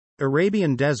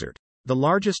Arabian Desert, the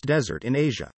largest desert in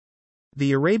Asia.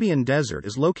 The Arabian Desert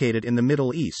is located in the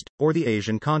Middle East, or the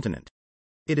Asian continent.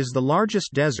 It is the largest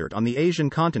desert on the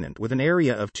Asian continent with an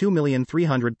area of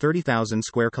 2,330,000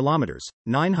 square kilometers,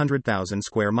 900,000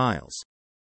 square miles.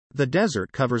 The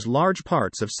desert covers large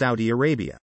parts of Saudi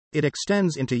Arabia. It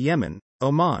extends into Yemen,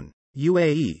 Oman,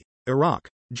 UAE, Iraq,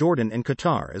 Jordan and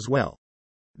Qatar as well.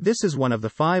 This is one of the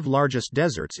 5 largest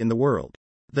deserts in the world.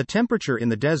 The temperature in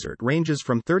the desert ranges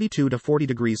from 32 to 40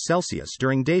 degrees Celsius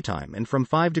during daytime and from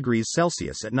 5 degrees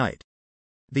Celsius at night.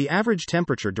 The average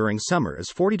temperature during summer is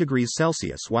 40 degrees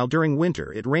Celsius while during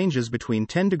winter it ranges between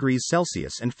 10 degrees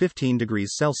Celsius and 15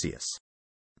 degrees Celsius.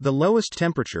 The lowest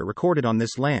temperature recorded on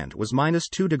this land was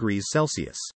 -2 degrees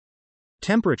Celsius.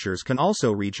 Temperatures can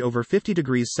also reach over 50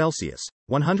 degrees Celsius,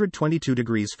 122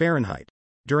 degrees Fahrenheit,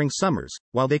 during summers,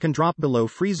 while they can drop below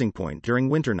freezing point during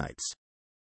winter nights.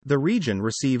 The region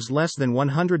receives less than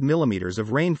 100 millimeters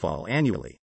of rainfall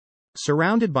annually.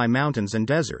 Surrounded by mountains and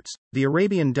deserts, the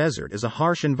Arabian Desert is a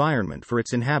harsh environment for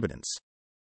its inhabitants.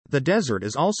 The desert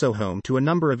is also home to a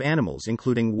number of animals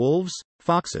including wolves,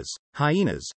 foxes,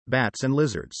 hyenas, bats and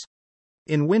lizards.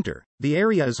 In winter, the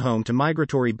area is home to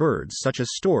migratory birds such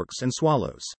as storks and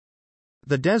swallows.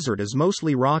 The desert is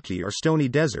mostly rocky or stony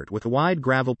desert with wide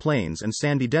gravel plains and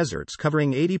sandy deserts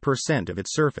covering 80% of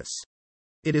its surface.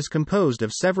 It is composed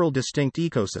of several distinct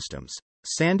ecosystems: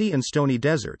 sandy and stony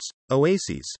deserts,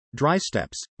 oases, dry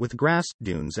steppes, with grass,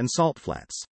 dunes and salt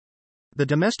flats. The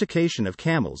domestication of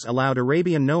camels allowed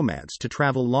Arabian nomads to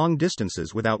travel long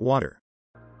distances without water.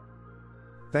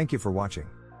 Thank you for watching.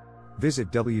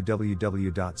 Visit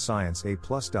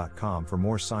www.scienceaplus.com for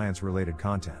more science-related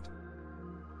content.